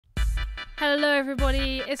Hello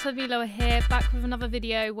everybody, it's Amilo here, back with another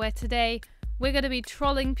video where today we're going to be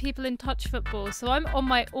trolling people in touch football. So I'm on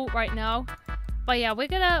my alt right now, but yeah, we're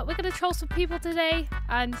gonna troll some people today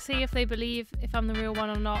and see if they believe if I'm the real one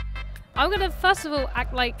or not. I'm gonna first of all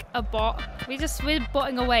act like a bot. We're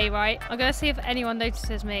botting away, right? I'm gonna see if anyone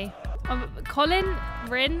notices me. Colin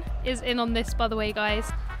Rin is in on this, by the way,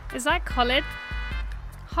 guys. Is that Colin?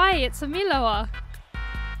 Hi, it's Amiloa.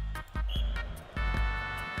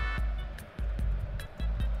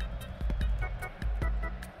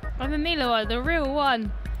 I'm Amiloa, the real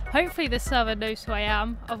one. Hopefully this server knows who I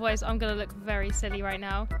am, otherwise I'm gonna look very silly right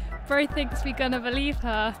now. Bro thinks we gonna believe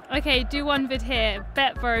her. Okay, do one vid here.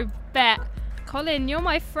 Bet, bro, bet. Colin, you're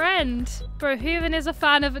my friend. Bro, who even is a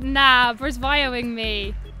fan of Nah? Bro's vioing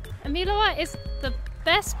me. Amiloa is the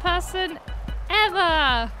best person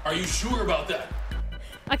ever. Are you sure about that?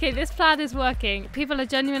 Okay, this plan is working. People are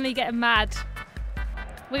genuinely getting mad.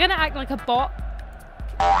 We're gonna act like a bot.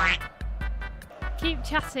 Keep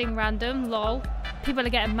chatting random, lol. People are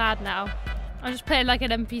getting mad now. I'm just playing like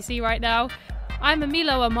an NPC right now. I'm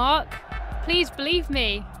Amiloa, Mark. Please believe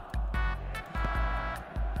me.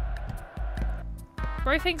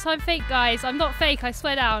 Bro thinks I'm fake, guys. I'm not fake, I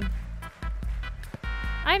swear down.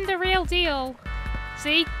 I'm the real deal.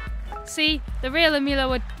 See? See? The real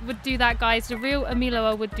Amiloa would do that, guys. The real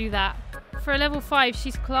Amiloa would do that. For a level 5,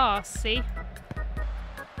 she's class, see?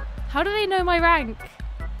 How do they know my rank?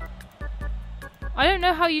 I don't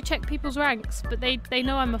know how you check people's ranks, but they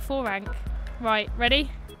know I'm a 4 rank. Right,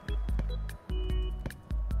 ready?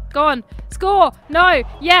 Go on. Score! No!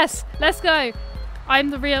 Yes! Let's go! I'm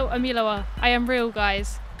the real Amiloa. I am real,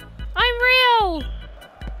 guys. I'm real!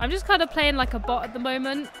 I'm just kind of playing like a bot at the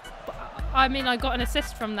moment. I mean, I got an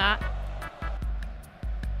assist from that.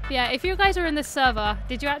 But yeah, if you guys are in this server,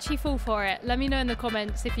 did you actually fall for it? Let me know in the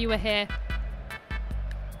comments if you were here.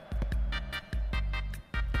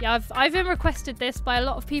 Yeah, I've been requested this by a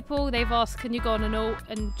lot of people. They've asked, can you go on an alt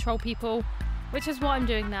and troll people? Which is what I'm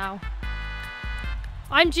doing now.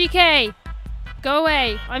 I'm GK! Go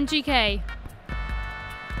away, I'm GK.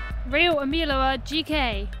 Real Amiloa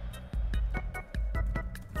GK.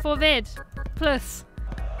 For vid. Plus.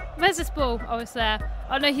 Where's this ball? Oh, it's there.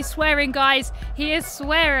 Oh no, he's swearing, guys. He is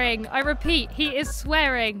swearing. I repeat, he is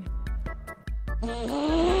swearing.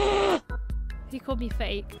 He called me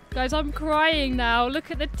fake. Guys, I'm crying now. Look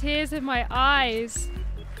at the tears in my eyes.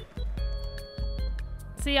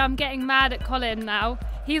 See, I'm getting mad at Colin now.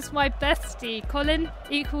 He's my bestie. Colin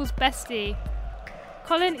equals bestie.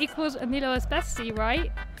 Colin equals Amiloa's bestie, right?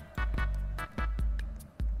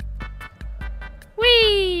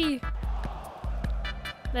 Whee!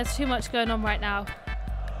 There's too much going on right now.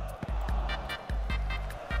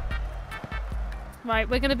 Right,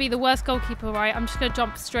 we're going to be the worst goalkeeper, right? I'm just going to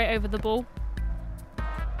jump straight over the ball.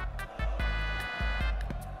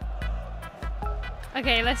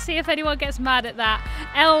 Okay, let's see if anyone gets mad at that.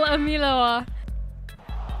 El Amiloa.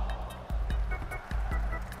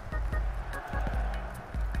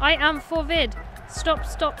 I am for vid. Stop,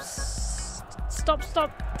 stop, stop,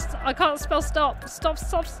 stop. I can't spell stop. Stop,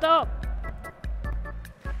 stop, stop.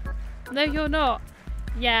 No, you're not.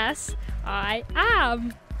 Yes, I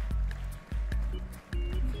am.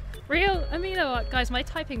 Real Amiloa. Guys, my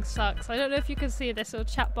typing sucks. I don't know if you can see this little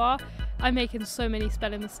chat bar. I'm making so many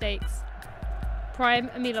spelling mistakes. Prime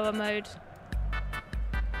Amiloa mode.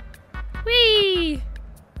 Whee!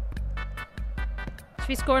 Should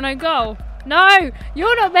we score an own goal? No!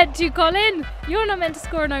 You're not meant to, Colin! You're not meant to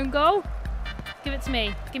score an own goal. Give it to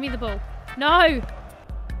me. Give me the ball. No!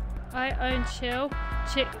 I own chill.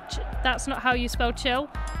 That's not how you spell chill.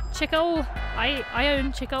 Chickle. I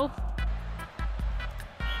own chickle.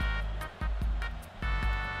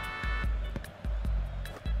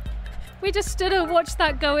 We just stood and watched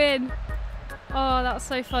that go in. Oh, that's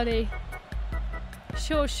so funny.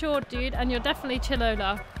 Sure, dude. And you're definitely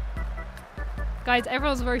Chillola. Guys,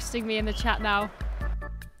 everyone's roasting me in the chat now.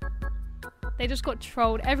 They just got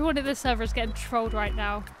trolled. Everyone in the server is getting trolled right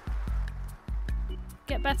now.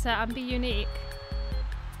 Get better and be unique.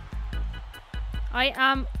 I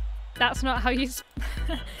am... That's not how you...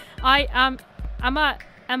 I am...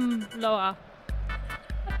 Amiloa.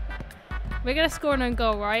 We're going to score an own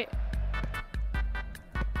goal, right?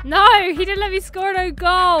 No! He didn't let me score an own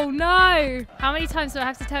goal! No! How many times do I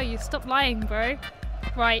have to tell you? Stop lying, bro.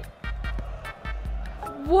 Right.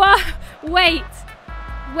 What? Wait.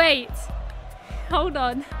 Hold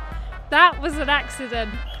on. That was an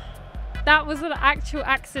accident. That was an actual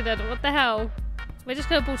accident. What the hell? We're just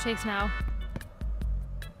gonna ball chase now.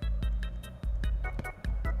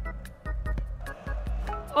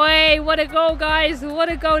 Oi, what a goal, guys.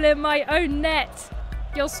 What a goal in my own net.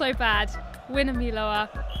 You're so bad. Win Amiloa.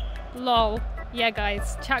 Lol. Yeah,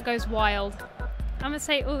 guys. Chat goes wild. I'm gonna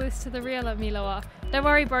say all this to the real Amiloa. Don't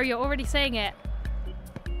worry, bro. You're already saying it.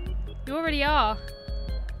 You already are.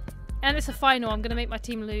 And it's a final. I'm gonna make my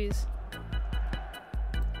team lose.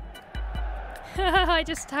 I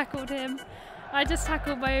just tackled him. I just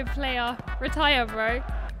tackled my own player. Retire, bro.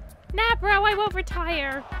 Nah, bro. I won't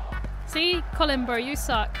retire. See? Colin, bro. You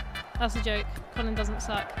suck. That's a joke. Colin doesn't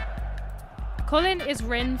suck. Colin is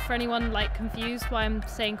Rin, for anyone like confused why I'm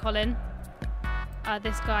saying Colin.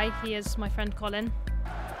 This guy, he is my friend Colin.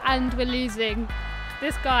 And we're losing.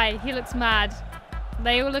 This guy, he looks mad.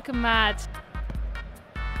 They all look mad.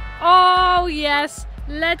 Oh, yes.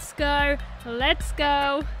 Let's go. Let's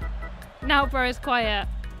go. Now, bro is quiet.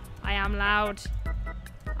 I am loud.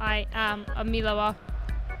 I am Amiloa.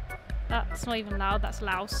 That's not even loud, that's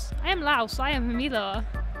louse. I am louse. I am Amiloa.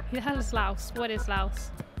 Who the hell is louse? What is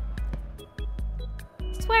louse?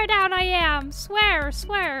 Swear down I am! Swear!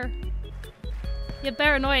 Swear! You're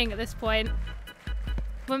bare annoying at this point.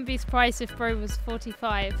 Wouldn't be surprised if bro was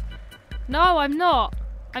 45. No, I'm not!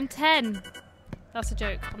 I'm 10. That's a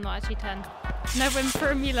joke. I'm not actually 10. No win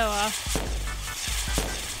for Amiloa.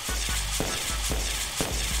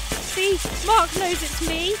 See? Mark knows it's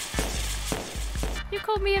me! You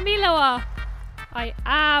called me Amiloa! I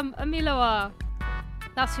am Amiloa.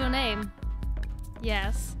 That's your name?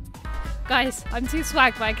 Yes. Guys, I'm too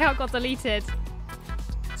swag, my account got deleted.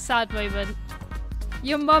 Sad moment.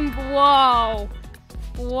 Your mum, whoa.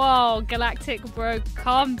 Whoa, Galactic bro,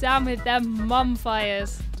 calm down with them mum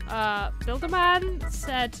fires. Builderman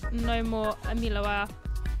said no more Amiloa.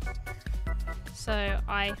 So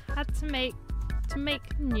I had to make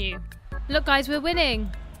new. Look guys, we're winning.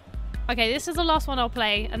 Okay, this is the last one I'll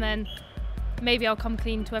play and then maybe I'll come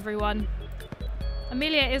clean to everyone.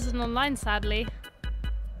 Amelia isn't online, sadly.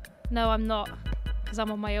 No, I'm not, because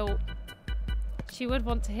I'm on my ult. She would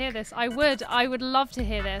want to hear this. I would love to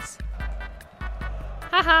hear this.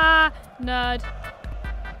 Haha, nerd.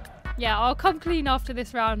 Yeah, I'll come clean after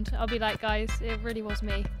this round. I'll be like, guys, it really was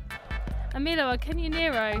me. Amiloa, can you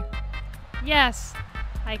Nero? Yes,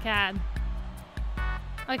 I can.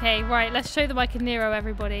 Okay, right, let's show them I can Nero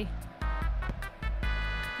everybody.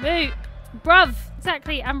 Moot. Bruv,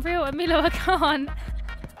 exactly, I'm real Amiloa can't.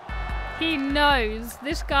 He knows,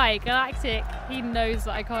 this guy, Galactic, he knows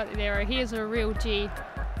that I can't Nero. He is a real G.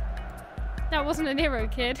 That wasn't a Nero,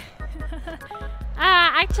 kid.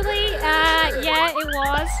 Actually, yeah, it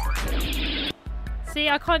was. See,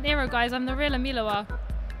 I can't Nero, guys. I'm the real Amiloa.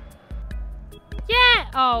 Yeah!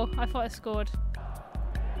 Oh, I thought I scored.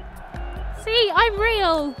 See, I'm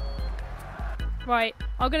real! Right,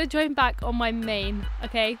 I'm going to join back on my main,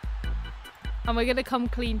 okay? And we're going to come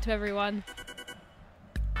clean to everyone.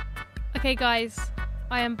 Okay, guys,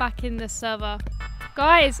 I am back in this server.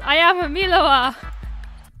 Guys, I am Amiloa!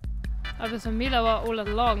 I was Amiloa all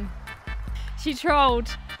along. She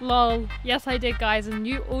trolled. Lol. Yes, I did, guys, and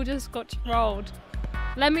you all just got trolled.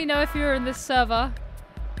 Let me know if you're in this server,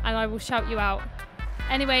 and I will shout you out.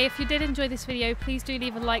 Anyway, if you did enjoy this video, please do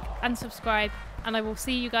leave a like and subscribe, and I will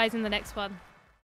see you guys in the next one.